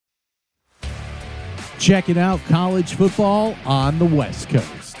Checking out college football on the West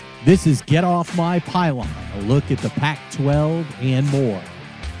Coast. This is Get Off My Pylon, a look at the Pac-12 and more.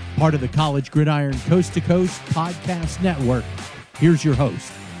 Part of the College Gridiron Coast to Coast podcast network. Here's your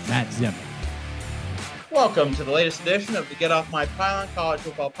host, Matt Zemek. Welcome to the latest edition of the Get Off My Pylon College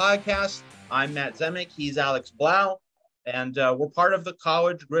Football Podcast. I'm Matt Zemek. He's Alex Blau. And we're part of the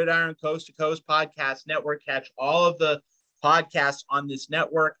College Gridiron Coast to Coast podcast network. Catch all of the podcasts on this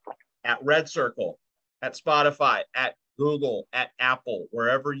network at Red Circle, at Spotify, at Google, at Apple,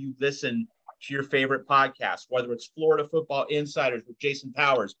 wherever you listen to your favorite podcast, whether it's Florida Football Insiders with Jason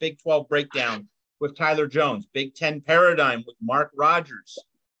Powers, Big 12 Breakdown with Tyler Jones, Big 10 Paradigm with Mark Rogers,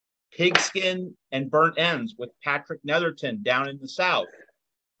 Pigskin and Burnt Ends with Patrick Netherton down in the South.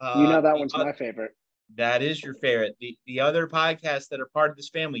 That one's my favorite. That is your favorite. The other podcasts that are part of this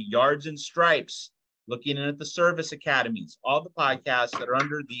family, Yards and Stripes, looking at the service academies, all the podcasts that are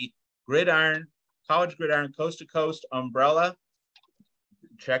under the College Gridiron Coast to Coast umbrella.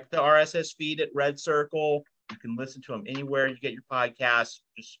 Check the RSS feed at Red Circle. You can listen to them anywhere you get your podcasts.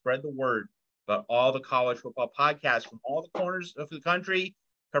 Just spread the word about all the college football podcasts from all the corners of the country,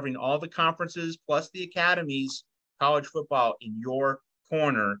 covering all the conferences plus the academies, college football in your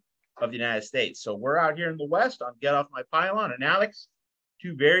corner of the United States. So we're out here in the West on Get Off My Pylon. And Alex,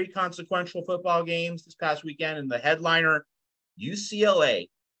 two very consequential football games this past weekend, and the headliner, UCLA,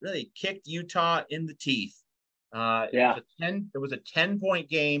 really kicked Utah in the teeth. It was a 10-point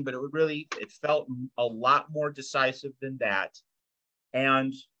game, but it felt a lot more decisive than that.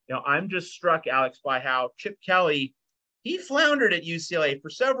 And I'm just struck, Alex, by how Chip Kelly, he floundered at UCLA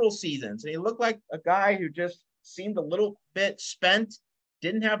for several seasons, and he looked like a guy who just seemed a little bit spent,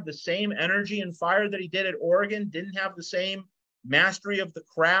 didn't have the same energy and fire that he did at Oregon, didn't have the same mastery of the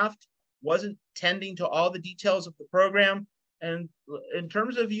craft, wasn't tending to all the details of the program. And in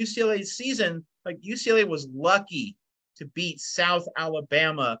terms of UCLA's season, UCLA was lucky to beat South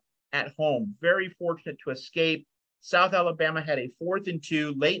Alabama at home. Very fortunate to escape. South Alabama had a 4th and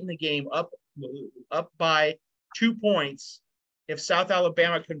 2 late in the game, up by 2 points. If South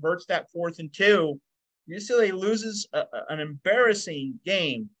Alabama converts that 4th and 2, UCLA loses an embarrassing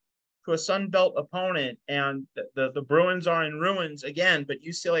game to a Sun Belt opponent, and the Bruins are in ruins again, but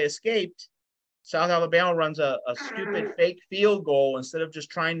UCLA escaped. South Alabama runs a stupid fake field goal instead of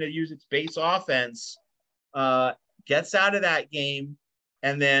just trying to use its base offense, gets out of that game,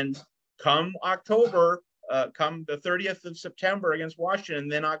 and then come October, come the 30th of September against Washington,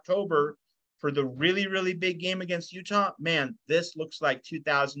 and then October for the really, really big game against Utah. Man, this looks like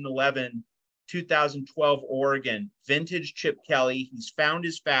 2011, 2012 Oregon. Vintage Chip Kelly. He's found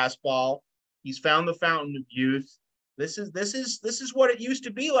his fastball. He's found the fountain of youth. This is what it used to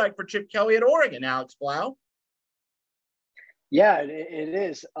be like for Chip Kelly at Oregon, Alex Blau. Yeah, it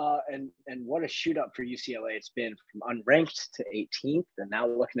is. And what a shoot up for UCLA it's been, from unranked to 18th and now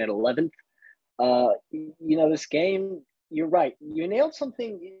looking at 11th. This game, you're right. You nailed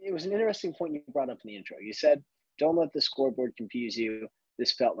something. It was an interesting point you brought up in the intro. You said, don't let the scoreboard confuse you.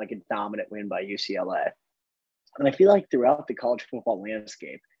 This felt like a dominant win by UCLA. And I feel like throughout the college football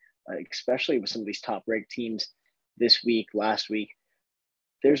landscape, especially with some of these top-ranked teams this week, last week,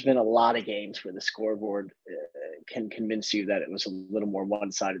 there's been a lot of games where the scoreboard can convince you that it was a little more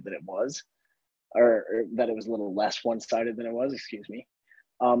one-sided than it was, or that it was a little less one-sided than it was, excuse me.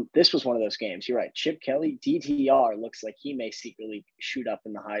 This was one of those games. You're right. Chip Kelly, DTR, looks like he may secretly shoot up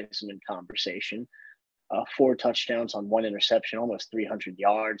in the Heisman conversation. 4 touchdowns on 1 interception, almost 300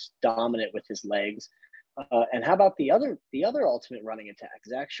 yards, dominant with his legs. And how about the other ultimate running attack,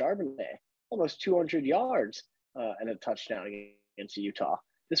 Zach Charbonnet, almost 200 yards and a touchdown against Utah.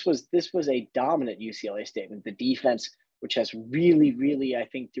 This was a dominant UCLA statement. The defense, which has really, really, I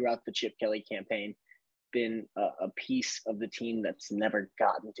think, throughout the Chip Kelly campaign, been a piece of the team that's never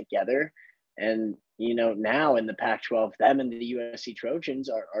gotten together. And, now in the Pac-12, them and the USC Trojans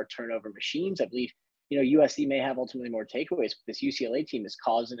are turnover machines. I believe, USC may have ultimately more takeaways, but this UCLA team is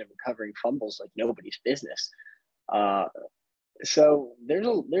causing and recovering fumbles like nobody's business. So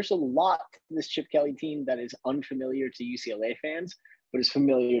there's a lot to this Chip Kelly team that is unfamiliar to UCLA fans, but is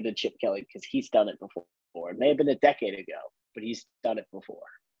familiar to Chip Kelly because he's done it before. It may have been a decade ago, but he's done it before.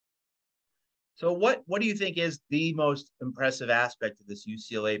 So what do you think is the most impressive aspect of this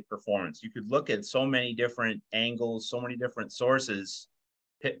UCLA performance? You could look at so many different angles, so many different sources.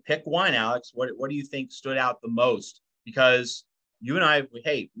 Pick one, Alex. What do you think stood out the most? Because you and I,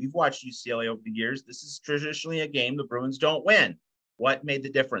 we've watched UCLA over the years. This is traditionally a game the Bruins don't win. What made the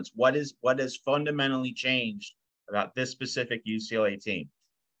difference? What has fundamentally changed about this specific UCLA team?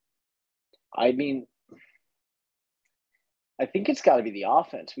 I mean, I think it's got to be the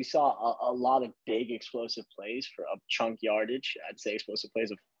offense. We saw a lot of big explosive plays for a chunk yardage. I'd say explosive plays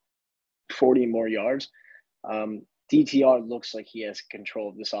of 40 more yards. DTR looks like he has control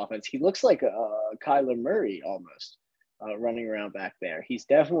of this offense. He looks like Kyler Murray almost running around back there. He's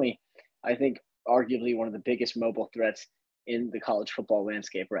definitely, I think, arguably one of the biggest mobile threats in the college football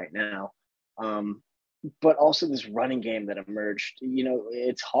landscape right now. But also this running game that emerged. You know,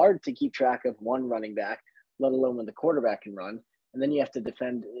 it's hard to keep track of one running back, let alone when the quarterback can run. And then you have to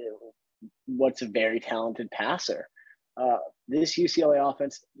defend what's a very talented passer. This UCLA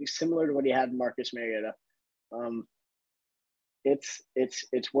offense, similar to what he had in Marcus Mariota,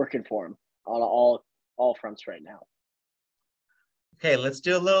 it's working for him on all fronts right now. Okay, let's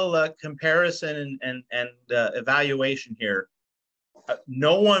do a little comparison and evaluation here.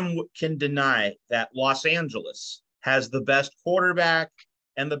 No one can deny that Los Angeles has the best quarterback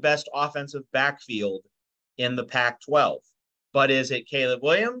and the best offensive backfield in the Pac-12. But is it Caleb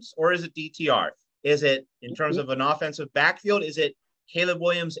Williams or is it DTR? Is it, in terms of an offensive backfield, is it Caleb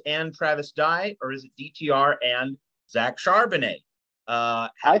Williams and Travis Dye, or is it DTR and Zach Charbonnet? How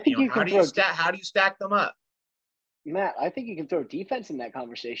do you stack them up? Matt, I think you can throw defense in that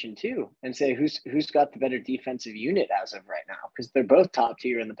conversation too, and say who's got the better defensive unit as of right now, because they're both top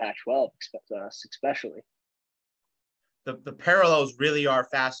tier in the Pac-12, especially. The parallels really are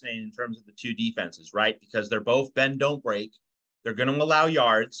fascinating in terms of the two defenses, right? Because they're both bend don't break. They're going to allow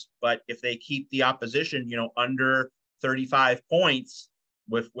yards, but if they keep the opposition, under 35 points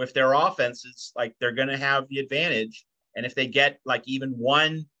with their offenses, like, they're going to have the advantage. And if they get like even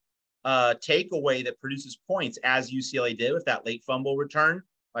one takeaway that produces points, as UCLA did with that late fumble return,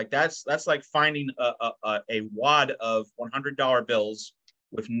 like that's like finding a wad of $100 bills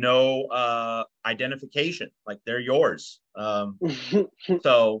with no identification. Like, they're yours.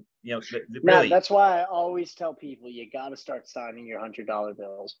 So really, Matt, that's why I always tell people you got to start signing your $100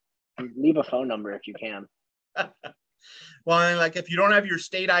 bills. Leave a phone number if you can. Well, and like, if you don't have your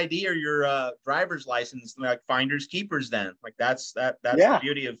state ID or your driver's license, like, finders keepers, then like that's the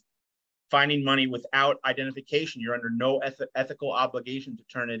beauty of finding money without identification. You're under no ethical obligation to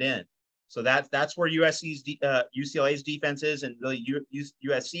turn it in. So that's where UCLA's defense is, and really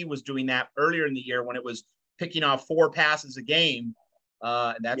USC was doing that earlier in the year when it was picking off 4 passes a game.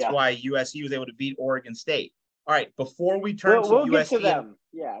 And that's why USC was able to beat Oregon State. All right, before we turn to USC, get to them.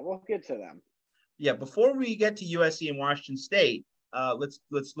 We'll get to them. Yeah, before we get to USC and Washington State, let's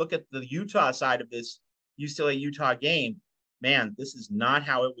look at the Utah side of this UCLA-Utah game. Man, this is not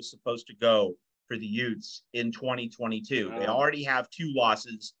how it was supposed to go for the Utes in 2022. They already have 2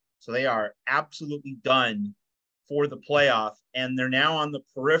 losses, so they are absolutely done for the playoff, and they're now on the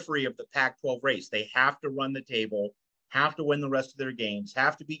periphery of the Pac-12 race. They have to run the table, have to win the rest of their games,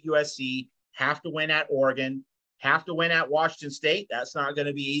 have to beat USC, have to win at Oregon, have to win at Washington State. That's not going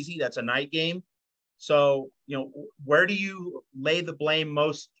to be easy. That's a night game. So, where do you lay the blame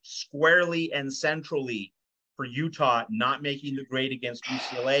most squarely and centrally for Utah not making the grade against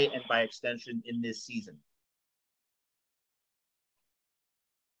UCLA and by extension in this season?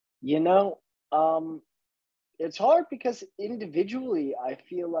 It's hard because individually, I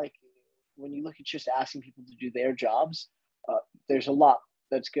feel like when you look at just asking people to do their jobs, there's a lot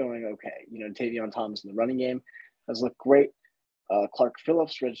that's going okay. Tavion Thomas in the running game has looked great. Clark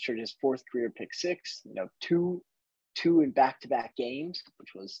Phillips registered his 4th career pick 6, 2 in back-to-back games,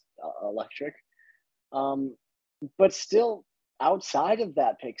 which was electric. But still, outside of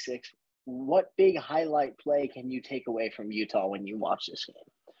that pick 6, what big highlight play can you take away from Utah when you watch this game?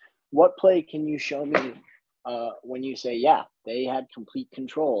 What play can you show me when you say, yeah, they had complete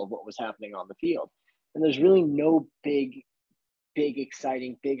control of what was happening on the field? And there's really no big,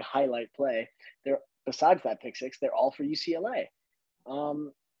 exciting, big highlight play. Besides that pick 6, they're all for UCLA.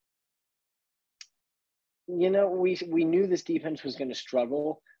 We knew this defense was going to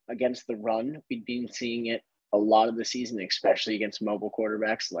struggle against the run. We'd been seeing it a lot of the season, especially against mobile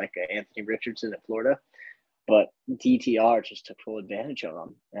quarterbacks like Anthony Richardson at Florida. But DTR just took full advantage of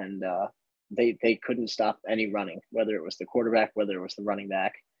them, and they couldn't stop any running, whether it was the quarterback, whether it was the running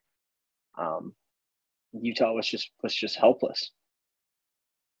back. Utah was just helpless.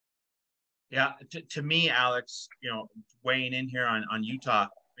 Yeah, to me, Alex, weighing in here on Utah,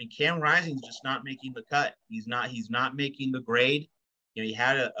 Cam Rising's just not making the cut. He's not making the grade. He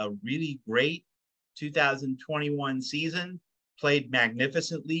had a really great 2021 season, played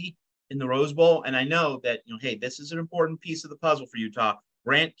magnificently in the Rose Bowl. And I know that, hey, this is an important piece of the puzzle for Utah.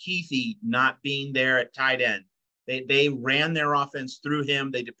 Brant Kuithe not being there at tight end. They ran their offense through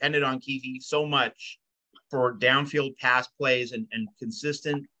him. They depended on Kuithe so much for downfield pass plays and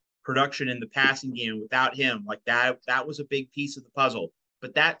consistent production in the passing game. Without him, like that was a big piece of the puzzle.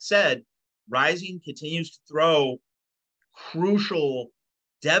 But that said, Rising continues to throw crucial,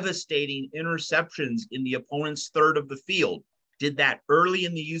 devastating interceptions in the opponent's third of the field. Did that early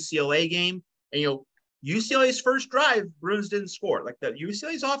in the UCLA game. And, UCLA's first drive, Bruins didn't score. Like the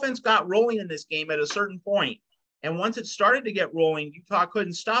UCLA's offense got rolling in this game at a certain point. And once it started to get rolling, Utah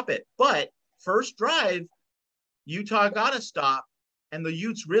couldn't stop it. But first drive, Utah got a stop, and the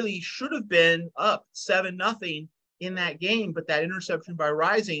Utes really should have been up 7-0 in that game. But that interception by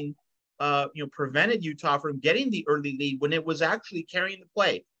Rising, prevented Utah from getting the early lead when it was actually carrying the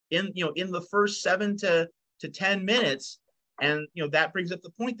play in the first 7 to 10 minutes. And, that brings up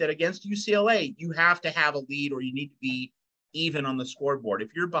the point that against UCLA, you have to have a lead or you need to be even on the scoreboard. If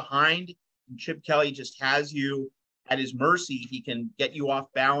you're behind and Chip Kelly just has you at his mercy, he can get you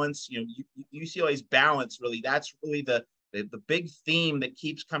off balance. UCLA's balance, really, that's really the big theme that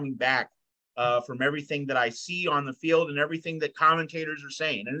keeps coming back from everything that I see on the field and everything that commentators are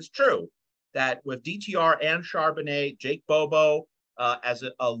saying. And it's true that with DTR and Charbonnet, Jake Bobo as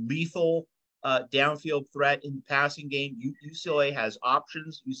a lethal downfield threat in the passing game, UCLA has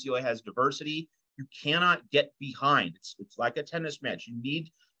options. UCLA has diversity. You cannot get behind. It's like a tennis match. You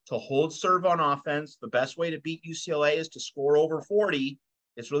need to hold serve on offense. The best way to beat UCLA is to score over 40.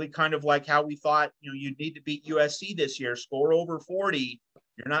 It's really kind of like how we thought, you'd need to beat USC this year, score over 40.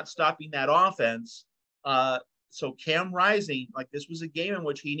 You're not stopping that offense. So Cam Rising, like this was a game in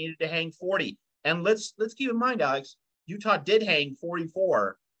which he needed to hang 40. And let's keep in mind, Alex, Utah did hang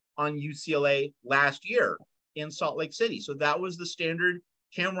 44 on UCLA last year in Salt Lake City. So that was the standard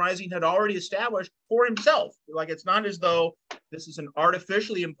Cam Rising had already established for himself. Like, it's not as though this is an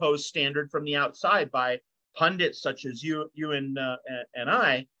artificially imposed standard from the outside by pundits such as you and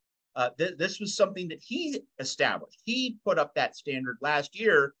I. This was something that he established. He put up that standard last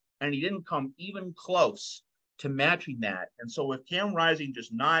year, and he didn't come even close to matching that. And so with Cam Rising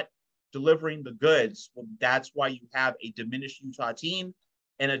just not delivering the goods, well, that's why you have a diminished Utah team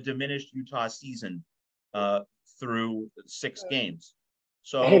and a diminished Utah season through 6 games.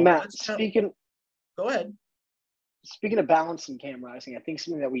 So, hey, Matt, go ahead. Speaking of balance and Cam Rising, I think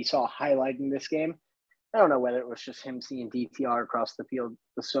something that we saw highlighting this game, I don't know whether it was just him seeing DTR across the field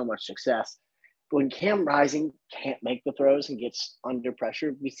with so much success, but when Cam Rising can't make the throws and gets under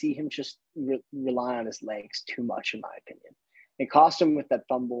pressure, we see him just rely on his legs too much, in my opinion. It cost him with that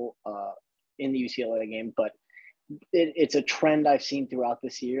fumble in the UCLA game, but it's a trend I've seen throughout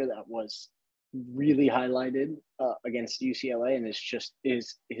this year that was really highlighted against UCLA, and it's just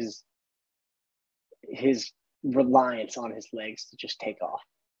his reliance on his legs to just take off.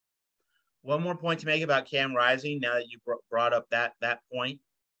 One more point to make about Cam Rising, now that you brought up that point,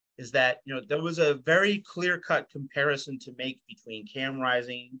 is that there was a very clear-cut comparison to make between Cam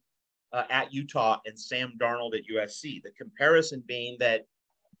Rising at Utah and Sam Darnold at USC. The comparison being that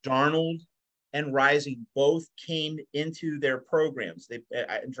Darnold and Rising both came into their programs,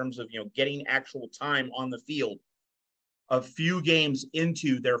 in terms of getting actual time on the field, a few games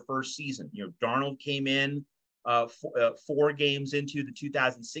into their first season. Darnold came in 4 games into the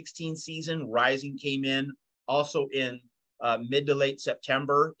 2016 season. Rising came in also in mid to late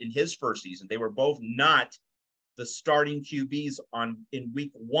September in his first season. They were both not the starting QBs in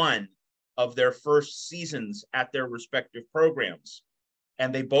week 1 of their first seasons at their respective programs.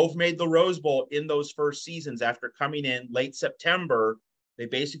 And they both made the Rose Bowl in those first seasons after coming in late September. They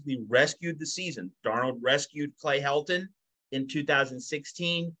basically rescued the season. Darnold rescued Clay Helton in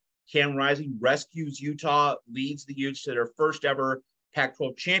 2016. Cam Rising rescues Utah, leads the Utes to their first ever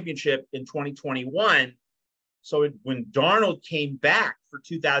Pac-12 championship in 2021. So when Darnold came back for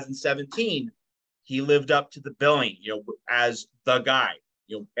 2017, he lived up to the billing, as the guy.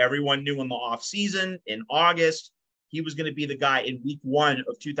 Everyone knew in the offseason, in August, he was going to be the guy. In week 1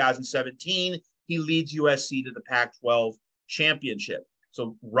 of 2017, he leads USC to the Pac-12 championship.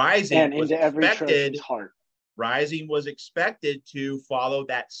 So Rising was expected to follow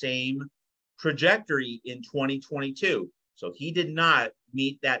that same trajectory in 2022. So he did not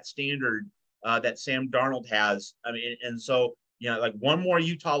meet that standard that Sam Darnold has. I mean, and so, like one more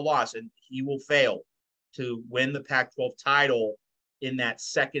Utah loss and he will fail to win the Pac-12 title in that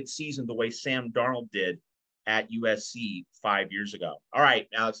second season the way Sam Darnold did at USC 5 years ago. All right,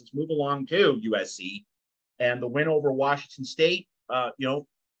 Alex, let's move along to USC and the win over Washington State.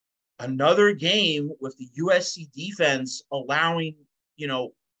 Another game with the USC defense allowing,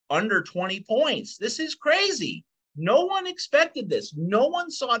 under 20 points. This is crazy. No one expected this. No one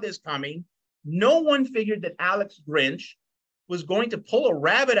saw this coming. No one figured that Alex Grinch was going to pull a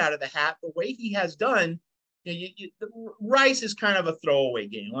rabbit out of the hat the way he has done Rice is kind of a throwaway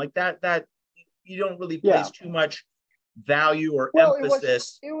game like that you don't really place too much value or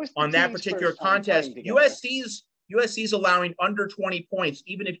emphasis it was on that particular contest. USC's allowing under 20 points,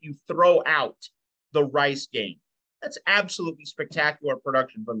 even if you throw out the Rice game. That's absolutely spectacular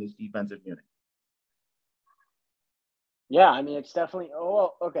production from this defensive unit. Yeah, I mean, it's definitely.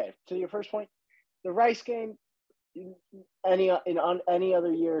 Oh, okay. To your first point, the Rice game, in any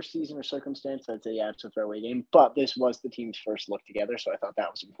other year, season, or circumstance, I'd say, yeah, it's a throwaway game. But this was the team's first look together, so I thought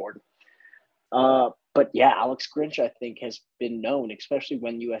that was important. But yeah, Alex Grinch, I think, has been known, especially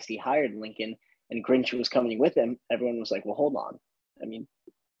when USC hired Lincoln and Grinch was coming with him. Everyone was like, well, hold on. I mean,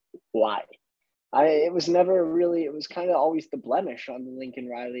 why? It was kind of always the blemish on the Lincoln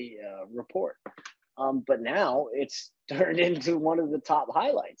Riley report. But now it's turned into one of the top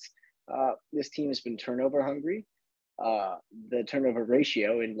highlights. This team has been turnover hungry. The turnover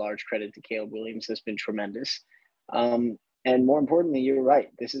ratio, in large credit to Caleb Williams, has been tremendous. And more importantly, you're right.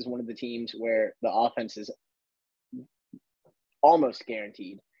 This is one of the teams where the offense is almost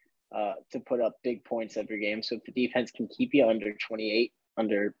guaranteed to put up big points every game. So if the defense can keep you under 28,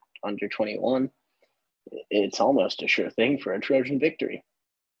 under 21, it's almost a sure thing for a Trojan victory.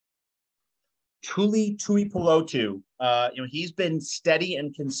 Tuli Tuipulotu, he's been steady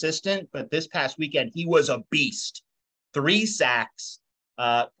and consistent, but this past weekend he was a beast. 3 sacks,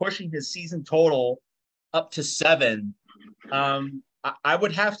 pushing his season total up to 7. I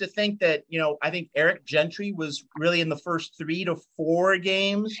would have to think that, I think Eric Gentry was really in the first 3 to 4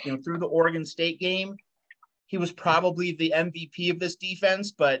 games, through the Oregon State game. He was probably the MVP of this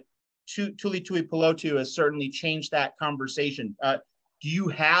defense, but Tuli Tuipulotu has certainly changed that conversation. Do you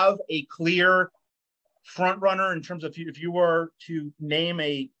have a clear front runner in terms of if you were to name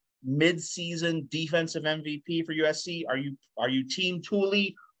a mid-season defensive MVP for USC? Are you team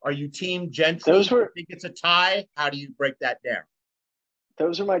Tuli? Are you team Gentry? I think it's a tie. How do you break that down?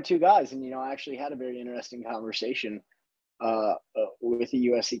 Those are my 2 guys. And, I actually had a very interesting conversation with a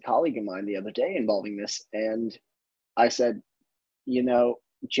USC colleague of mine the other day involving this. And I said,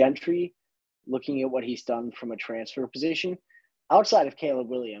 Gentry, looking at what he's done from a transfer position, outside of Caleb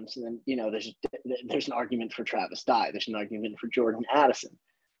Williams, and then, there's an argument for Travis Dye. There's an argument for Jordan Addison.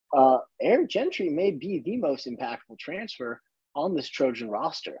 Eric Gentry may be the most impactful transfer on this Trojan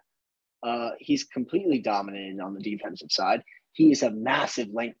roster. He's completely dominated on the defensive side. He is a massive,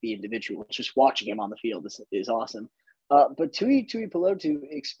 lengthy individual. Just watching him on the field is awesome. But Tuipulotu,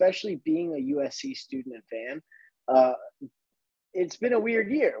 especially being a USC student and fan, it's been a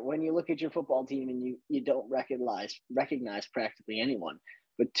weird year when you look at your football team and you don't recognize practically anyone.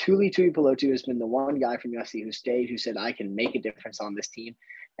 But Tuli Tuipulotu has been the one guy from USC who stayed, who said, I can make a difference on this team.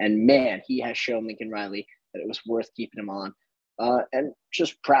 And man, he has shown Lincoln Riley that it was worth keeping him on. And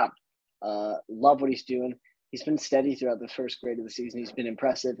just proud. Love what he's doing. He's been steady throughout the first grade of the season. He's been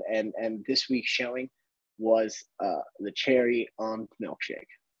impressive. And this week's showing was the cherry on the milkshake.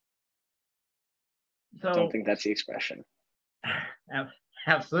 So, I don't think that's the expression.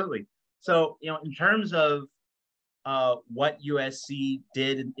 Absolutely. So, in terms of what USC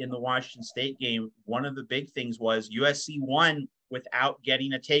did in the Washington State game, one of the big things was USC won without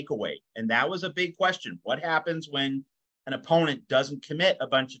getting a takeaway. And that was a big question. What happens when an opponent doesn't commit a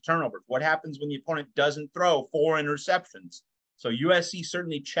bunch of turnovers? What happens when the opponent doesn't throw 4 interceptions? So USC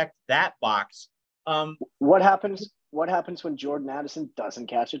certainly checked that box. What happens when Jordan Addison doesn't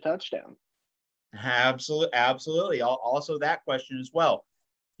catch a touchdown? Absolutely. Also that question as well.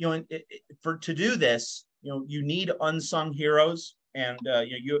 To do this, you need unsung heroes, and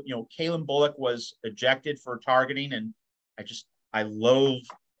Kalen Bullock was ejected for targeting, and I loathe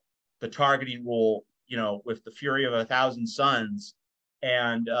the targeting rule, with the fury of 1,000 suns.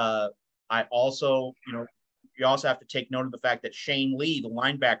 And I also, you also have to take note of the fact that Shane Lee, the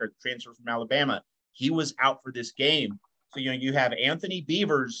linebacker transfer from Alabama, he was out for this game. So, you have Anthony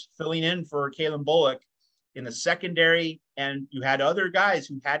Beavers filling in for Kalen Bullock in the secondary, and you had other guys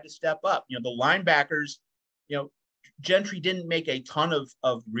who had to step up. The linebackers, Gentry didn't make a ton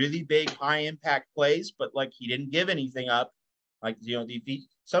of really big, high impact plays, but he didn't give anything up.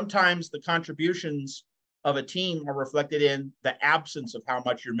 Sometimes the contributions of a team are reflected in the absence of how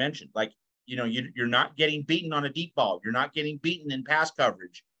much you're mentioned. You're not getting beaten on a deep ball. You're not getting beaten in pass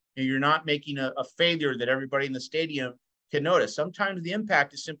coverage. You're not making a failure that everybody in the stadium can notice. Sometimes the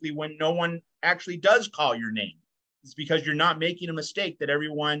impact is simply when no one actually does call your name. It's because you're not making a mistake that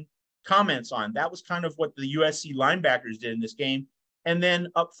everyone comments on. That was kind of what the USC linebackers did in this game. And then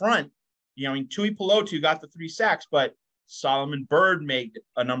up front, Tuipulotu got the 3 sacks, but Solomon Byrd made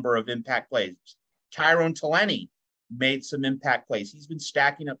a number of impact plays. Tyrone Taleni made some impact plays. He's been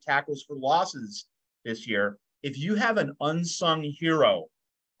stacking up tackles for losses this year. If you have an unsung hero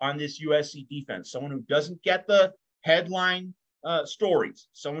on this USC defense, someone who doesn't get the headline stories,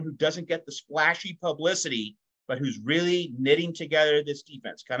 someone who doesn't get the splashy publicity, but who's really knitting together this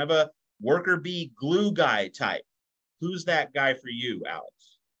defense, kind of a worker bee glue guy type. Who's that guy for you,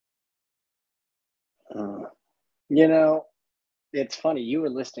 Alex? You know, it's funny. You were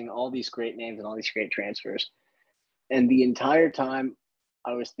listing all these great names and all these great transfers. And the entire time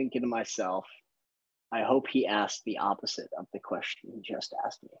I was thinking to myself, I hope he asked the opposite of the question he just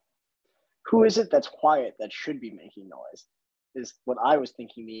asked me. Who is it that's quiet that should be making noise? Is what I was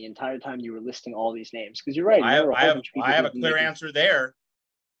thinking the entire time you were listing all these names. Because you're right. I have a clear answer there.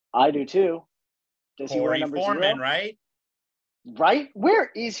 I do too. Does Corey he wear number Foreman, 0? right? Right?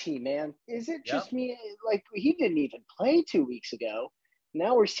 Where is he, man? Is it just me? Like, he didn't even play 2 weeks ago.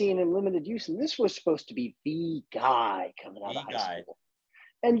 Now we're seeing him limited use, and this was supposed to be the guy coming out of high school.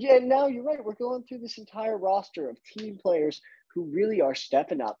 And yet now you're right. We're going through this entire roster of team players who really are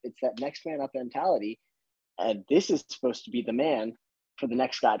stepping up. It's that next man up mentality. And this is supposed to be the man for the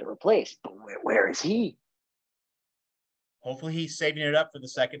next guy to replace. But where is he? Hopefully he's saving it up for the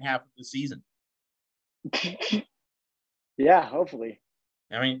second half of the season. Yeah, hopefully.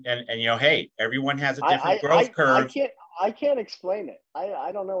 I mean, and hey, everyone has a different growth curve. I can't explain it.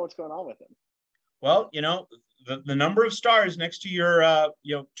 I don't know what's going on with him. Well, the number of stars next to your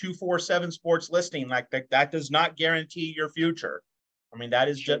 247 sports listing, like that does not guarantee your future. I mean, that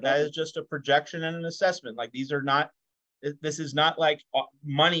is just a projection and an assessment. Like, this is not like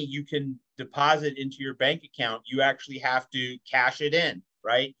money you can deposit into your bank account. You actually have to cash it in,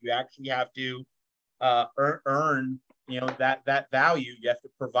 right? You actually have to earn that value. You have to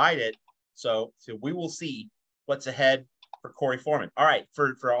provide it. So we will see what's ahead for Corey Foreman. All right,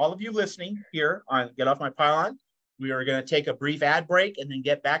 for all of you listening here on Get Off My Pylon, we are going to take a brief ad break and then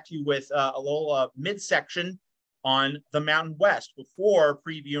get back to you with a little midsection on the Mountain West before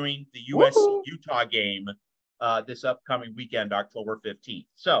previewing the USC-Utah game this upcoming weekend, October 15th.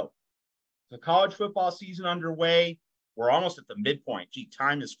 So the college football season underway. We're almost at the midpoint. Gee,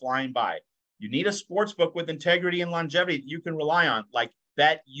 time is flying by. You need a sports book with integrity and longevity that you can rely on, like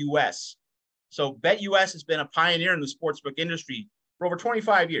BetUS. So BetUS has been a pioneer in the sportsbook industry for over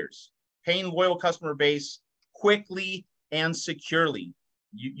 25 years, paying loyal customer base quickly and securely.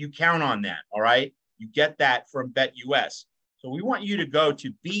 You count on that, all right? You get that from BetUS. So we want you to go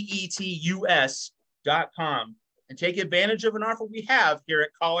to betus.com and take advantage of an offer we have here at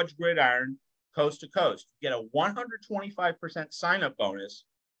College Gridiron Coast to Coast. Get a 125% sign-up bonus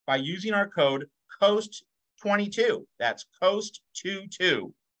by using our code COAST22. That's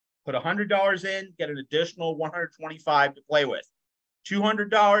COAST22. Put $100 in, get an additional $125 to play with.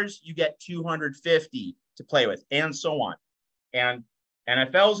 $200, you get $250 to play with, and so on. And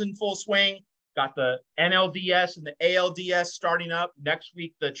NFL's in full swing. Got the NLDS and the ALDS starting up next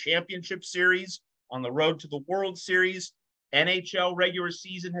week. The championship series on the road to the World Series. NHL regular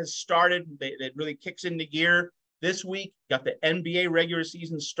season has started. It really kicks into gear this week. Got the NBA regular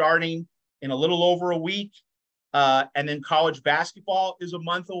season starting in a little over a week. And then college basketball is a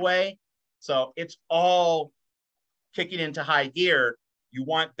month away. So it's all kicking into high gear. You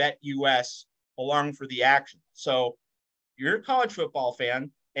want BetUS along for the action. So you're a college football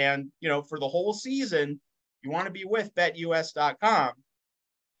fan, and for the whole season, you want to be with BetUS.com.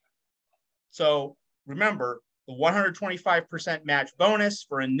 So remember, the 125% match bonus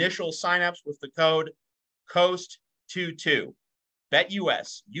for initial signups with the code COAST22.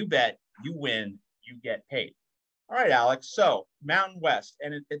 BetUS. You bet, you win, you get paid. All right, Alex. So Mountain West,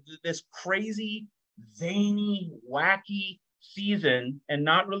 and this crazy, zany, wacky season, and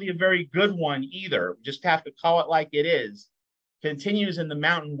not really a very good one either. We just have to call it like it is. Continues in the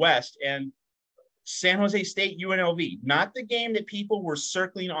Mountain West, and San Jose State UNLV, not the game that people were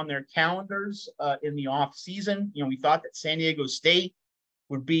circling on their calendars in the off season. We thought that San Diego State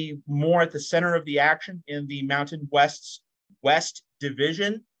would be more at the center of the action in the Mountain West's West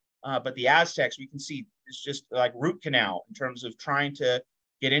Division, but the Aztecs, we can see, it's just like root canal in terms of trying to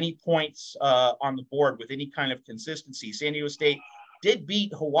get any points on the board with any kind of consistency. San Diego State did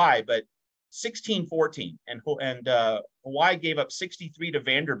beat Hawaii, but 16-14, and Hawaii gave up 63 to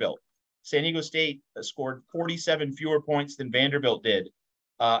Vanderbilt. San Diego State scored 47 fewer points than Vanderbilt did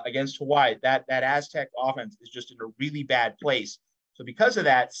against Hawaii. That Aztec offense is just in a really bad place. So because of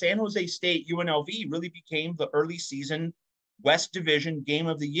that, San Jose State UNLV really became the early season West Division game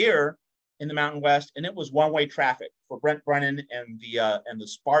of the year in the Mountain West, and it was one-way traffic for Brent Brennan and the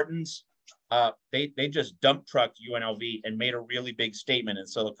Spartans. They just dump trucked UNLV and made a really big statement in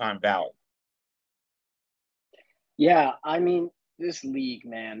Silicon Valley. Yeah, I mean, this league,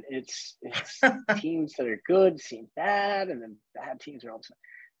 man, it's teams that are good seem bad, and then bad teams are also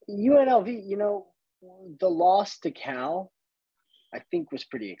UNLV. The loss to Cal, I think, was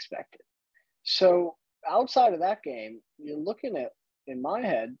pretty expected. So outside of that game, you're looking at, in my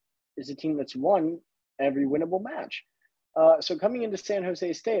head, is a team that's won every winnable match. So coming into San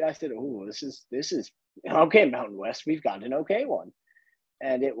Jose State, I said, "Oh, this is okay, Mountain West. We've got an okay one,"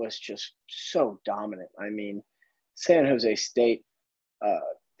 and it was just so dominant. I mean, San Jose State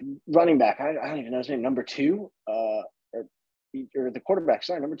running back, I don't even know his name, number 2, or the quarterback,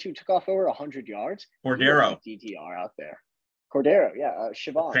 sorry, number 2, took off over 100 yards. Cordero. DTR out there. Cordero, yeah,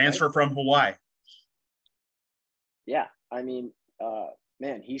 Siobhan. Transfer right? from Hawaii. Yeah, I mean,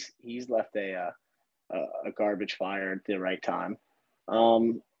 man, he's left a garbage fire at the right time.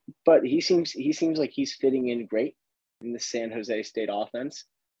 But he seems like he's fitting in great in the San Jose State offense.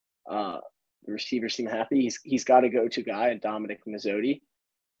 The receivers seem happy. He's got a go-to guy, Dominic Mazzotti.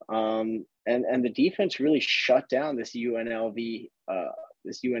 And the defense really shut down this UNLV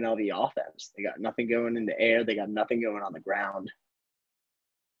offense. They got nothing going in the air. They got nothing going on the ground.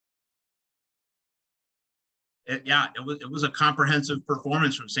 It was a comprehensive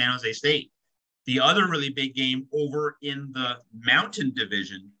performance from San Jose State. The other really big game over in the Mountain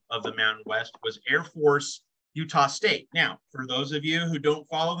Division of the Mountain West was Air Force Utah State. Now, for those of you who don't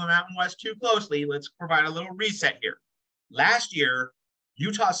follow the Mountain West too closely, let's provide a little reset here. Last year,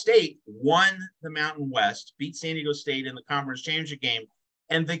 Utah State won the Mountain West, beat San Diego State in the conference championship game,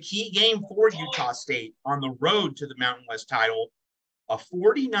 and the key game for Utah State on the road to the Mountain West title, a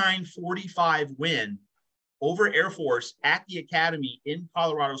 49-45 win over Air Force at the Academy in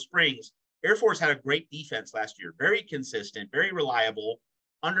Colorado Springs. Air Force had a great defense last year, very consistent, very reliable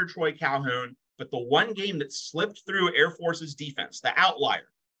under Troy Calhoun. But the one game that slipped through Air Force's defense, the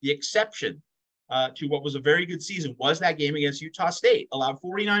outlier, the exception to what was a very good season, was that game against Utah State. Allowed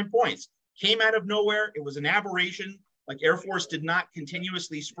 49 points, came out of nowhere. It was an aberration. Like, Air Force did not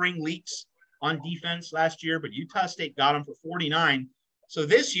continuously spring leaks on defense last year, but Utah State got them for 49. So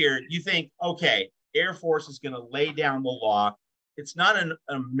this year, you think, okay, Air Force is going to lay down the law. It's not an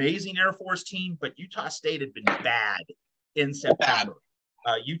amazing Air Force team, but Utah State had been bad in September.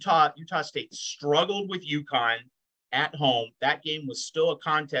 Utah State struggled with UConn at home. That game was still a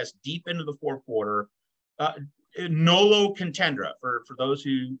contest deep into the fourth quarter. Nolo contendere, for those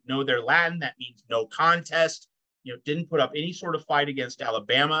who know their Latin, that means no contest. Didn't put up any sort of fight against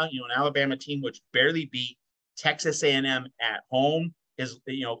Alabama. An Alabama team which barely beat Texas A&M at home.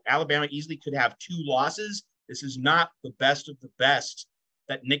 Alabama easily could have 2 losses. This is not the best of the best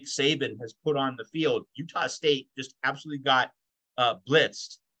that Nick Saban has put on the field. Utah State just absolutely got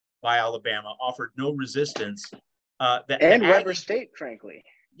blitzed by Alabama, offered no resistance. And Weber State, frankly.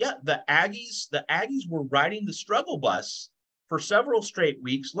 Yeah, the Aggies were riding the struggle bus for several straight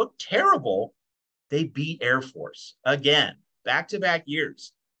weeks, looked terrible. They beat Air Force again, back-to-back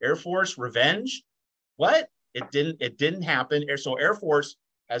years. Air Force revenge. What? It didn't happen. So Air Force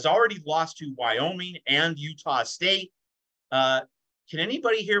has already lost to Wyoming and Utah State. Can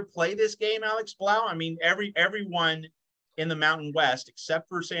anybody here play this game, Alex Blau? I mean, everyone in the Mountain West, except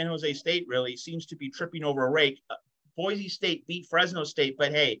for San Jose State, really seems to be tripping over a rake. Boise State beat Fresno State,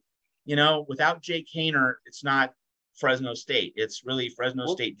 but hey, without Jake Haener, it's not Fresno State. It's really Fresno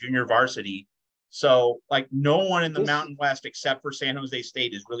State junior varsity. So, no one in the Mountain West except for San Jose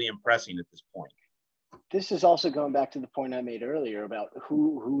State is really impressing at this point. This is also going back to the point I made earlier about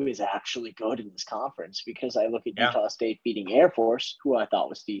who is actually good in this conference, because I look at Utah State beating Air Force, who I thought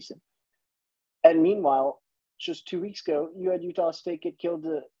was decent. And meanwhile, just 2 weeks ago, you had Utah State get killed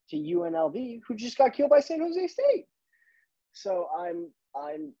to UNLV, who just got killed by San Jose State. So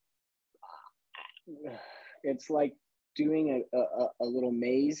it's like doing a little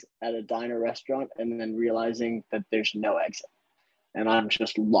maze at a diner restaurant and then realizing that there's no exit. And I'm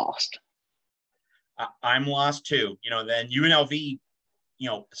just lost. I'm lost too. Then UNLV,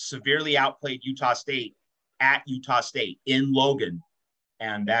 severely outplayed Utah State at Utah State in Logan.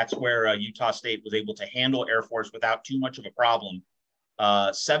 And that's where Utah State was able to handle Air Force without too much of a problem.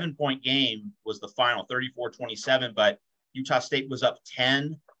 7-point game was the final, 34-27, but Utah State was up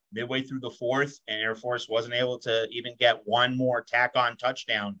 10 midway through the fourth, and Air Force wasn't able to even get one more tack-on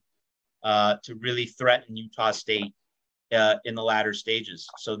touchdown to really threaten Utah State in the latter stages.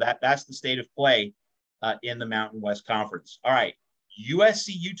 So that's the state of play in the Mountain West Conference. All right,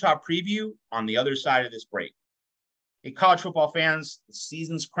 USC-Utah preview on the other side of this break. Hey, college football fans, the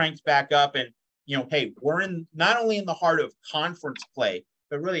season's cranked back up, and hey, we're not only in the heart of conference play,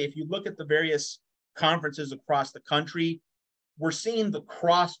 but really, if you look at the various conferences across the country, we're seeing the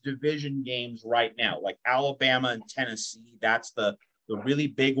cross division games right now, like Alabama and Tennessee. That's the really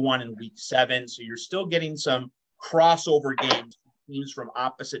big one in week 7. So you're still getting some crossover games, teams from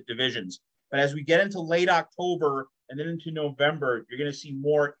opposite divisions. But as we get into late October and then into November, you're going to see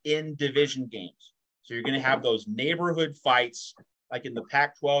more in division games. So you're going to have those neighborhood fights, like in the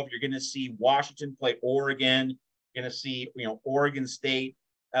Pac-12. You're going to see Washington play Oregon. You're going to see, Oregon State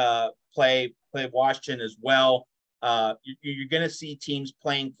play Washington as well. You're going to see teams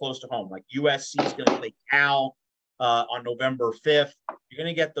playing close to home, like USC is going to play Cal on November 5th. You're going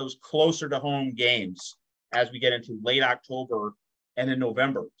to get those closer to home games as we get into late October and in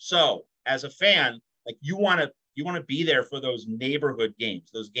November. So as a fan, like you want to be there for those neighborhood games,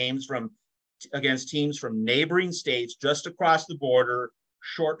 those games against teams from neighboring states just across the border,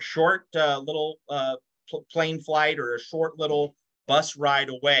 short little plane flight or a short little bus ride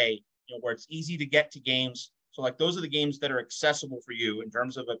away, where it's easy to get to games. So like those are the games that are accessible for you in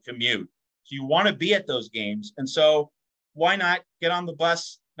terms of a commute. So you want to be at those games. And so why not get on the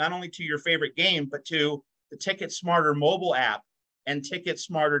bus, not only to your favorite game, but to the TicketSmarter mobile app and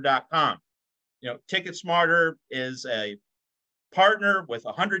TicketSmarter.com. TicketSmarter is a partner with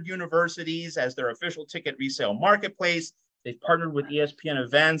 100 universities as their official ticket resale marketplace. They've partnered with ESPN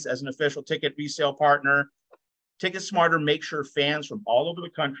Events as an official ticket resale partner. TicketSmarter makes sure fans from all over the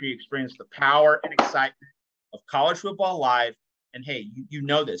country experience the power and excitement of college football live. And hey, you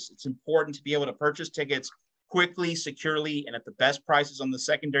know this. It's important to be able to purchase tickets quickly, securely, and at the best prices on the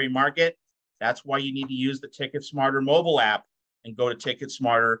secondary market. That's why you need to use the TicketSmarter mobile app and go to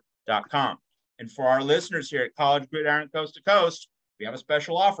TicketSmarter.com. And for our listeners here at College Gridiron Coast to Coast, we have a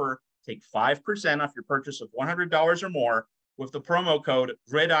special offer. Take 5% off your purchase of $100 or more with the promo code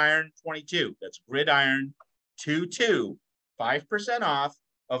GRIDIRON22. That's GRIDIRON22, 5% off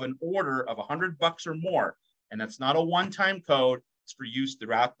of an order of $100 or more. And that's not a one-time code. It's for use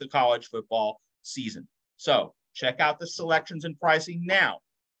throughout the college football season. So check out the selections and pricing now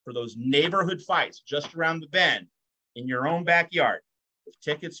for those neighborhood fights just around the bend in your own backyard with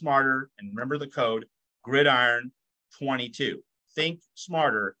TicketSmarter, and remember the code GRIDIRON22. Think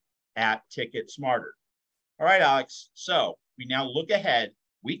smarter at TicketSmarter. All right, Alex. So we now look ahead.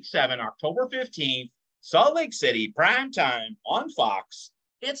 Week 7, October 15th, Salt Lake City, primetime on Fox.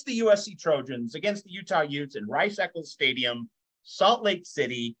 It's the USC Trojans against the Utah Utes in Rice-Eccles Stadium, Salt Lake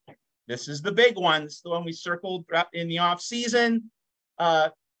City. This is the big one. This is the one we circled in the offseason.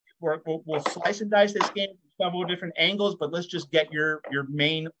 We'll slice and dice this game from several different angles, but let's just get your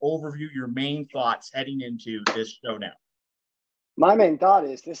main overview, your main thoughts heading into this showdown. My main thought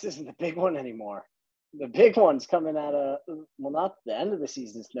is this isn't the big one anymore. The big one's coming out of, well, not the end of the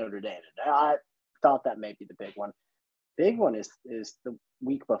season, it's Notre Dame. I thought that may be the big one. Big one is the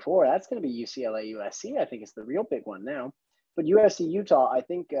week before. That's going to be UCLA USC. I think it's the real big one now. But USC Utah, I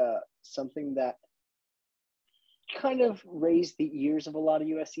think something that kind of raised the ears of a lot of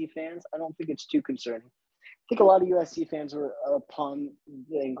USC fans. I don't think it's too concerning. I think a lot of USC fans are upon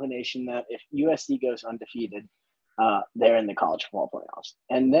the inclination that if USC goes undefeated, they're in the college football playoffs.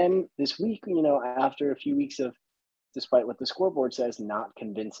 And then this week, after a few weeks of, despite what the scoreboard says, not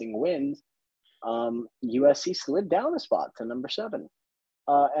convincing wins, USC slid down a spot to number 7.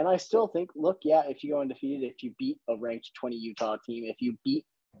 And I still think, look, yeah, if you go undefeated, if you beat a ranked 20 Utah team, if you beat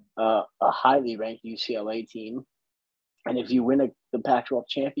a highly ranked UCLA team, and if you win the Pac-12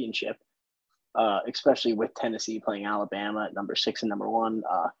 championship, especially with Tennessee playing Alabama at number 6 and number 1,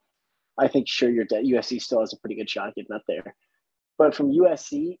 I think sure USC still has a pretty good shot getting up there. But from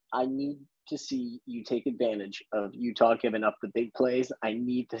USC, I need to see you take advantage of Utah giving up the big plays. I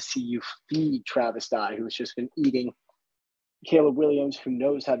need to see you feed Travis Dye, who's just been eating Caleb Williams, who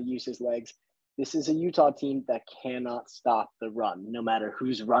knows how to use his legs. This is a Utah team that cannot stop the run, no matter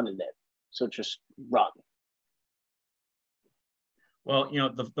who's running it. So just run. Well,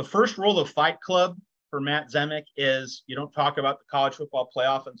 the first rule of Fight Club for Matt Zemek is you don't talk about the college football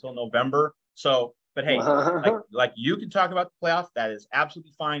playoff until November. So, but hey, like you can talk about the playoff. That is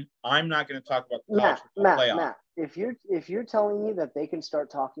absolutely fine. I'm not going to talk about the college football playoff. Matt, if you're telling me that they can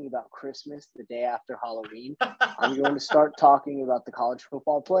start talking about Christmas the day after Halloween, I'm going to start talking about the college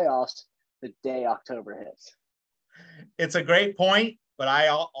football playoffs the day October hits. It's a great point, but I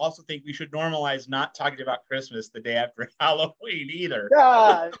also think we should normalize not talking about Christmas the day after Halloween either.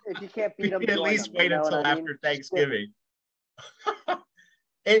 If you can't beat them, at least wait until after Thanksgiving.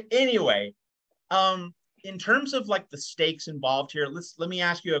 Anyway, in terms of like the stakes involved here, let me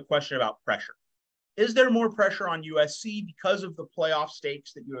ask you a question about pressure. Is there more pressure on USC because of the playoff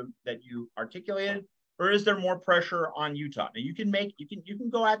stakes that you articulated, or is there more pressure on Utah? Now you can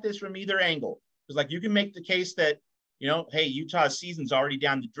go at this from either angle, because like you can make the case that hey, Utah's season's already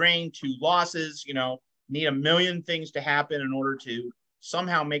down the drain, 2 losses, need a million things to happen in order to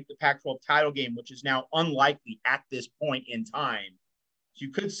somehow make the Pac-12 title game, which is now unlikely at this point in time. So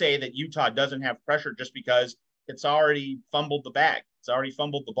you could say that Utah doesn't have pressure just because it's already fumbled the bag. It's already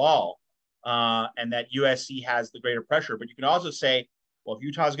fumbled the ball, and that USC has the greater pressure. But you can also say, well, if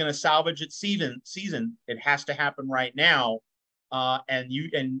Utah is going to salvage its season, it has to happen right now.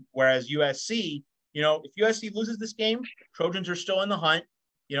 And whereas USC, if USC loses this game, Trojans are still in the hunt.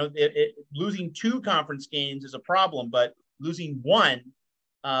 Losing 2 conference games is a problem, but losing 1,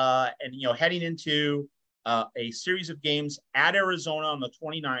 and heading into a series of games at Arizona on the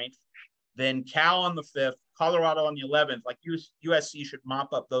 29th, then Cal on the 5th, Colorado on the 11th, like USC should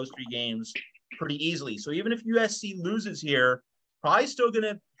mop up those 3 games pretty easily. So even if USC loses here, probably still going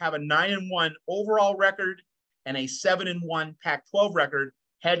to have a 9-1 overall record and a 7-1 Pac-12 record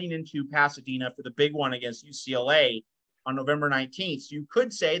heading into Pasadena for the big one against UCLA on November 19th. So you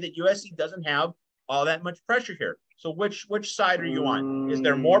could say that USC doesn't have all that much pressure here. So which side are you on? Is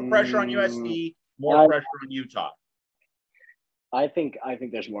there more pressure on USC, more pressure on Utah? I think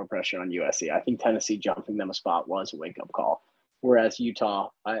there's more pressure on USC. I think Tennessee jumping them a spot was a wake-up call. Whereas Utah,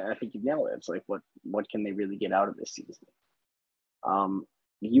 I think you nailed it. It's like, what can they really get out of this season?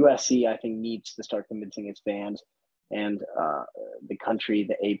 USC, I think, needs to start convincing its fans and the country,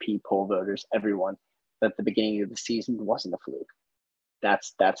 the AP poll voters, everyone, that the beginning of the season wasn't a fluke.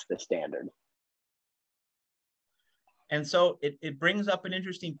 That's the standard. And so it brings up an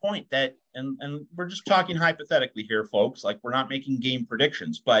interesting point that, and we're just talking hypothetically here, folks, like we're not making game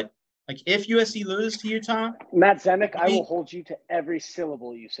predictions, but like if USC loses to Utah. Matt Zemek, I will hold you to every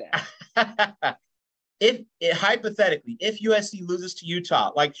syllable you say. Hypothetically, if USC loses to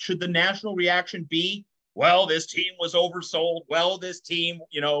Utah, like should the national reaction be, well, this team was oversold. Well, this team,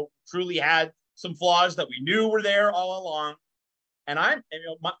 truly had some flaws that we knew were there all along. And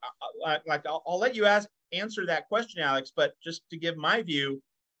I'll let you answer that question, Alex, but just to give my view,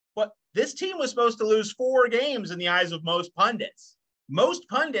 this team was supposed to lose 4 games in the eyes of most pundits. Most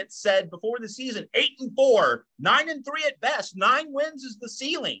pundits said before the season, 8-4, 9-3 at best, 9 wins is the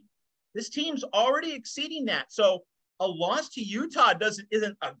ceiling. This team's already exceeding that. So a loss to Utah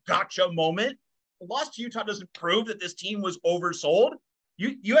isn't a gotcha moment. A loss to Utah doesn't prove that this team was oversold.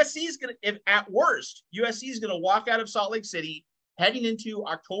 USC is going to, if at worst, USC is going to walk out of Salt Lake City heading into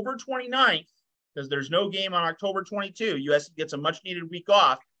October 29th, because there's no game on October 22. USC gets a much-needed week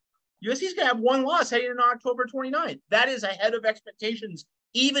off. USC is going to have 1 loss heading into October 29th. That is ahead of expectations,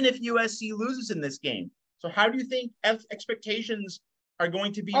 even if USC loses in this game. So how do you think expectations are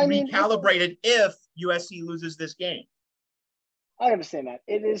going to be recalibrated if USC loses this game? I understand that.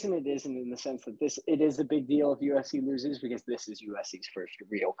 It isn't in the sense that it is a big deal if USC loses, because this is USC's first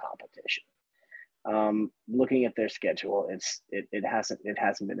real competition. Looking at their schedule, it hasn't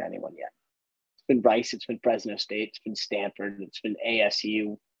been anyone yet. It's been Rice, it's been Fresno State, it's been Stanford, it's been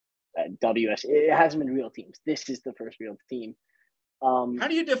ASU, WS. It hasn't been real teams. This is the first real team. How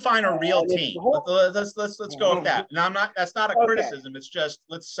do you define a real team? Let's go with that. Now, that's not a criticism. It's just,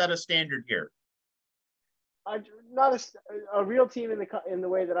 let's set a standard here. Not a real team in the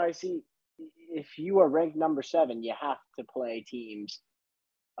way that I see. If you are ranked number 7, you have to play teams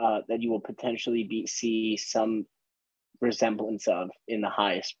that you will potentially see some resemblance of in the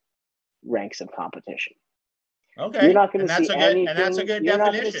highest ranks of competition. Okay, you're not going to see anything. And that's a good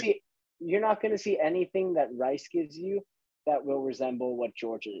definition. You're not going to see anything that Rice gives you that will resemble what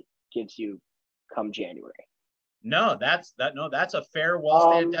Georgia gives you come January. No, that's a fair,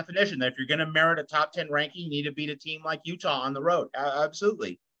 well-stated definition. That if you're going to merit a top 10 ranking, you need to beat a team like Utah on the road.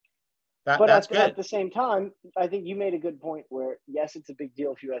 Absolutely. That's good. At the same time, I think you made a good point where, yes, it's a big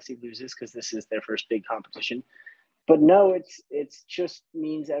deal if USC loses because this is their first big competition. But no, it's just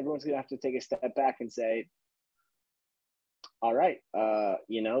means everyone's going to have to take a step back and say, all right,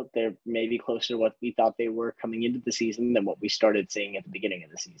 they're maybe closer to what we thought they were coming into the season than what we started seeing at the beginning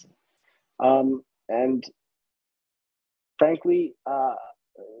of the season. And frankly,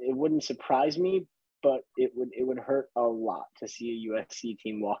 it wouldn't surprise me, but it would hurt a lot to see a USC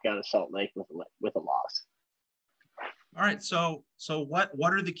team walk out of Salt Lake with a loss. All right, so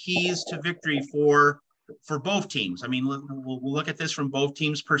what are the keys to victory for both teams? I mean, we'll look at this from both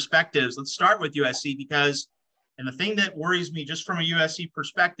teams' perspectives. Let's start with USC and the thing that worries me just from a USC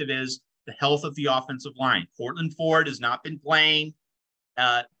perspective is the health of the offensive line. Cortland Ford has not been playing.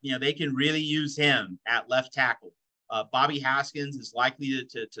 They can really use him at left tackle. Bobby Haskins is likely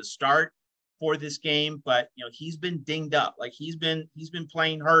to start for this game, but he's been dinged up. Like he's been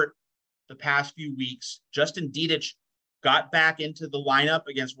playing hurt the past few weeks. Justin Dedich got back into the lineup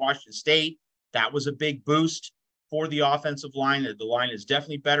against Washington State. That was a big boost for the offensive line. The line is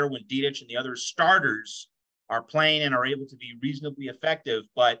definitely better when Dedich and the other starters are playing and are able to be reasonably effective.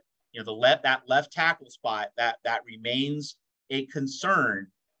 But that left tackle spot that remains a concern.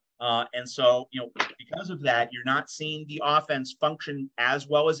 And so, because of that, you're not seeing the offense function as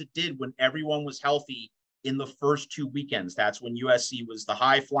well as it did when everyone was healthy in the first 2 weekends. That's when USC was the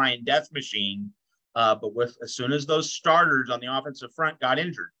high flying death machine. But as soon as those starters on the offensive front got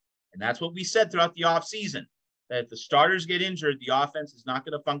injured, and that's what we said throughout the offseason, that if the starters get injured, the offense is not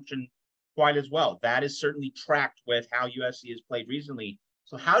going to function quite as well. That is certainly tracked with how USC has played recently.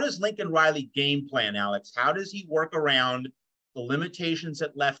 So how does Lincoln Riley game plan, Alex? How does he work around the limitations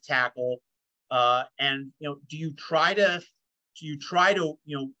at left tackle? And do you try to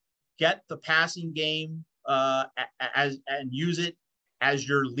get the passing game and use it as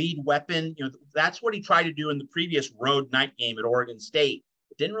your lead weapon? That's what he tried to do in the previous road night game at Oregon State.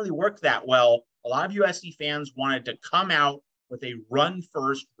 It didn't really work that well. A lot of USC fans wanted to come out with a run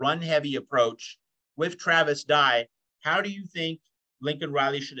first, run heavy approach with Travis Dye. How do you think Lincoln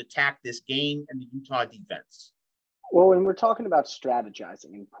Riley should attack this game and the Utah defense? Well, when we're talking about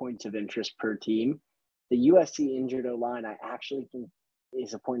strategizing and points of interest per team, the USC injured O-line, I actually think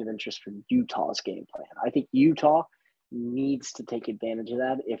is a point of interest for Utah's game plan. I think Utah needs to take advantage of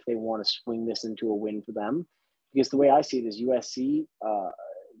that if they want to swing this into a win for them. Because the way I see it is USC,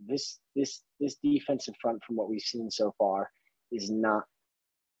 this defensive front from what we've seen so far is not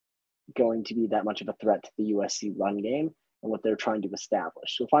going to be that much of a threat to the USC run game and what they're trying to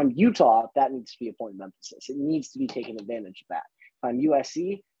establish. So if I'm Utah, that needs to be a point of emphasis. It needs to be taking advantage of that. If I'm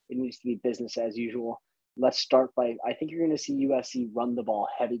USC, it needs to be business as usual. Let's start by, I think you're going to see USC run the ball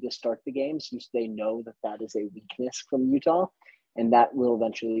heavy to start the game since they know that that is a weakness from Utah, and that will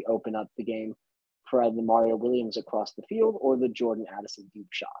eventually open up the game for either Mario Williams across the field or the Jordan Addison deep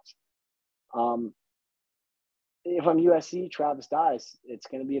shots. If I'm USC, Travis Dye, it's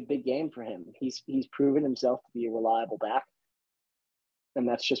going to be a big game for him. He's proven himself to be a reliable back, and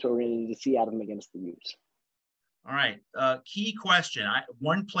that's just what we're going to need to see out of him against the Utes. All right. Key question.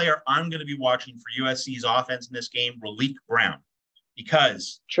 One player I'm going to be watching for USC's offense in this game, Raleek Brown,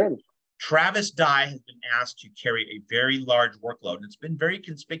 because Travis Dye has been asked to carry a very large workload. And it's been very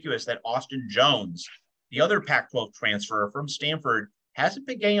conspicuous that Austin Jones, the other Pac-12 transfer from Stanford, hasn't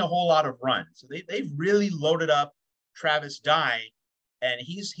been getting a whole lot of run. So they've really loaded up Travis Dye, and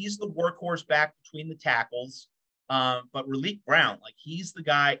he's the workhorse back between the tackles. But Raleek Brown, he's the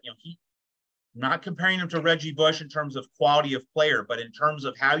guy, not comparing him to Reggie Bush in terms of quality of player, but in terms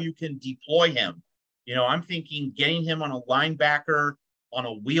of how you can deploy him. I'm thinking getting him on a linebacker on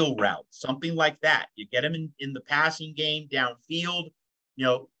a wheel route, something like that. You get him in the passing game downfield,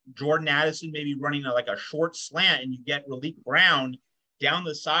 Jordan Addison maybe running a short slant, and you get Raleek Brown down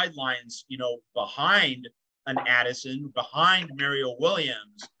the sidelines, behind an Addison, behind Mario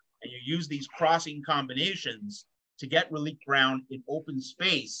Williams, and you use these crossing combinations to get Raleek Brown in open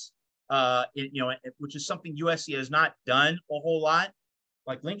space. Which is something USC has not done a whole lot.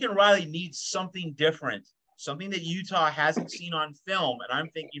 Lincoln Riley needs something different, something that Utah hasn't seen on film. And I'm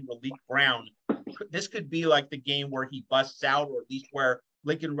thinking Raleek Brown, this could be the game where he busts out, or at least where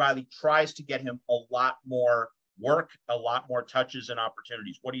Lincoln Riley tries to get him a lot more work, a lot more touches and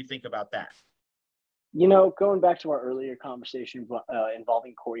opportunities. What do you think about that? Going back to our earlier conversation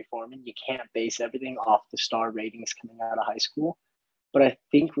involving Corey Foreman, you can't base everything off the star ratings coming out of high school. But I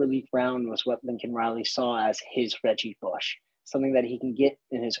think Raleek Brown was what Lincoln Riley saw as his Reggie Bush, something that he can get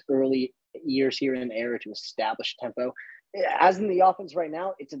in his early years here in the era to establish tempo. As in the offense right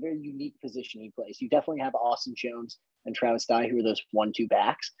now, it's a very unique position he plays. You definitely have Austin Jones and Travis Dye, who are those 1-2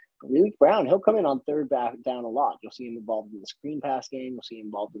 backs. But Raleek Brown, he'll come in on third back down a lot. You'll see him involved in the screen pass game. You'll see him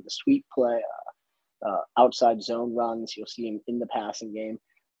involved in the sweep play, outside zone runs. You'll see him in the passing game.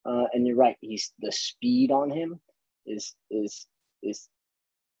 And you're right. The speed on him is it's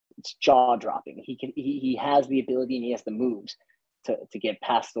jaw dropping. He has the ability and he has the moves to get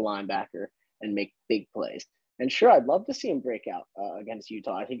past the linebacker and make big plays. And sure, I'd love to see him break out against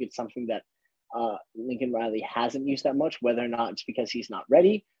Utah. I think it's something that Lincoln Riley hasn't used that much, whether or not it's because he's not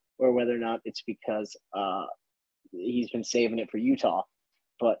ready or whether or not it's because he's been saving it for Utah.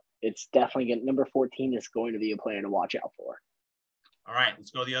 But it's definitely number 14 is going to be a player to watch out for. All right, let's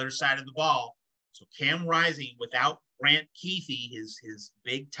go to the other side of the ball. So Cam Rising without Grant Keithy, his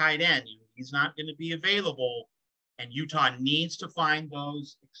big tight end, he's not going to be available, and Utah needs to find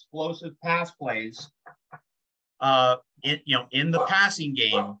those explosive pass plays, in the passing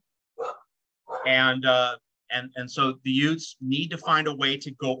game, and so the Utes need to find a way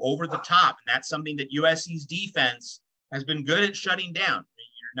to go over the top, and that's something that USC's defense has been good at shutting down.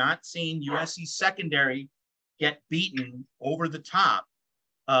 You're not seeing USC's secondary get beaten over the top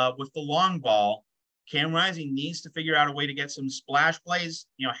with the long ball. Cam Rising needs to figure out a way to get some splash plays.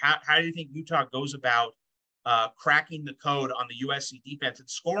 How do you think Utah goes about cracking the code on the USC defense and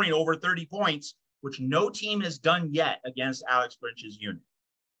scoring over 30 points, which no team has done yet against Alex Grinch's unit?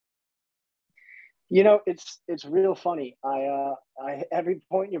 It's real funny. I every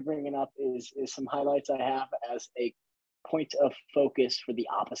point you're bringing up is some highlights I have as a point of focus for the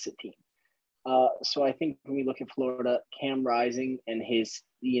opposite team. So I think when we look at Florida, Cam Rising and his,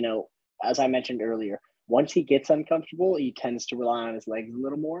 as I mentioned earlier, once he gets uncomfortable, he tends to rely on his legs a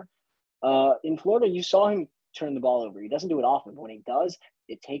little more. In Florida, you saw him turn the ball over. He doesn't do it often, but when he does,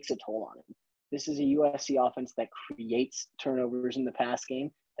 it takes a toll on him. This is a USC offense that creates turnovers in the pass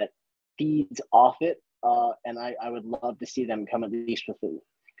game, that feeds off it. And I would love to see them come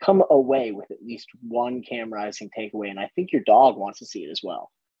away with at least one Cam Rising takeaway. And I think your dog wants to see it as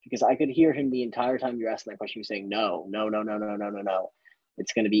well, because I could hear him the entire time you're asking that question. He was saying, no.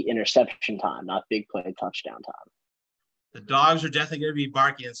 It's going to be interception time, not big play touchdown time. The dogs are definitely going to be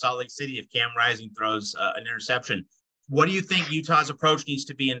barking in Salt Lake City if Cam Rising throws an interception. What do you think Utah's approach needs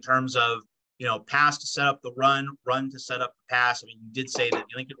to be in terms of, pass to set up the run to set up the pass? I mean, you did say that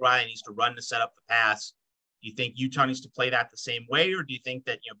Lincoln Riley needs to run to set up the pass. Do you think Utah needs to play that the same way, or do you think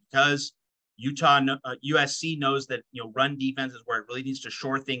that, because USC knows that, run defense is where it really needs to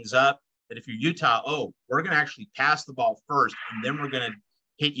shore things up, that if you're Utah, we're going to actually pass the ball first, and then we're going to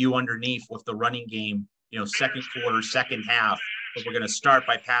hit you underneath with the running game, second quarter, second half, but we're going to start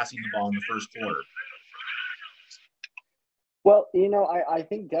by passing the ball in the first quarter? Well, I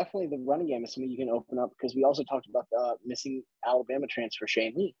think definitely the running game is something you can open up, because we also talked about the missing Alabama transfer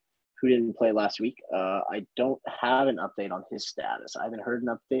Shane Lee, who didn't play last week. I don't have an update on his status. I haven't heard an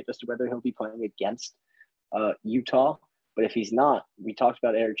update as to whether he'll be playing against Utah. But if he's not, we talked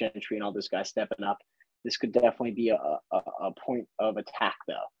about Eric Gentry and all those guys stepping up. This could definitely be a point of attack,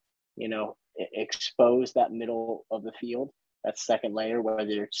 though. Expose that middle of the field, that second layer,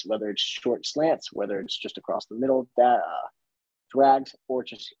 whether it's short slants, whether it's just across the middle, that drags, or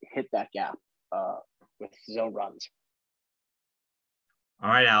just hit that gap with zone runs. All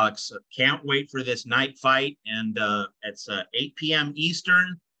right, Alex, can't wait for this night fight. And it's 8 p.m.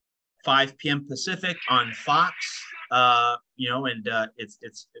 Eastern, 5 p.m. Pacific on Fox.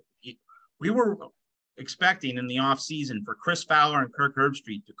 We were expecting in the offseason for Chris Fowler and Kirk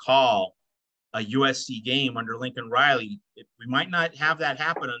Herbstreit to call a USC game under Lincoln Riley. We might not have that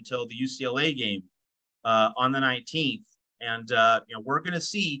happen until the UCLA game on the 19th. And, we're going to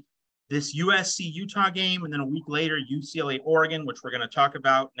see this USC-Utah game, and then a week later, UCLA-Oregon, which we're going to talk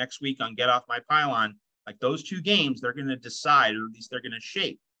about next week on Get Off My Pylon. Like those two games, they're going to decide, or at least they're going to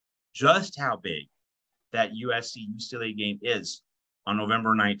shape just how big that USC-UCLA game is on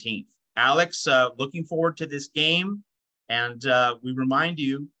November 19th. Alex, looking forward to this game. And we remind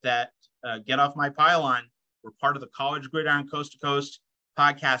you that Get Off My Pylon, we're part of the College Gridiron Coast to Coast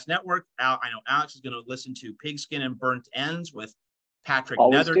podcast network. I know Alex is going to listen to Pigskin and Burnt Ends with Patrick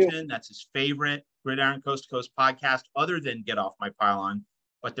Netherton. That's his favorite Gridiron Coast to Coast podcast other than Get Off My Pylon.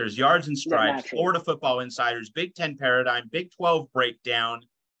 But there's Yards and Stripes, Florida Football Insiders, Big Ten Paradigm, Big 12 Breakdown.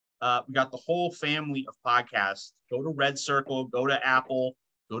 We got the whole family of podcasts. Go to Red Circle, go to Apple,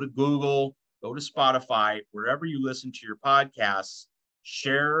 go to Google, go to Spotify, wherever you listen to your podcasts.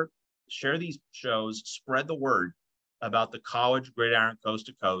 Share these shows, spread the word about the College Gridiron Coast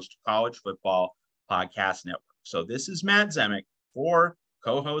to Coast College Football Podcast Network. So this is Matt Zemek for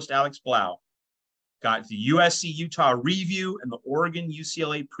co-host Alex Blau. Got the USC-Utah review and the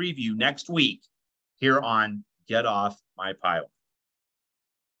Oregon-UCLA preview next week here on Get Off My Pylon.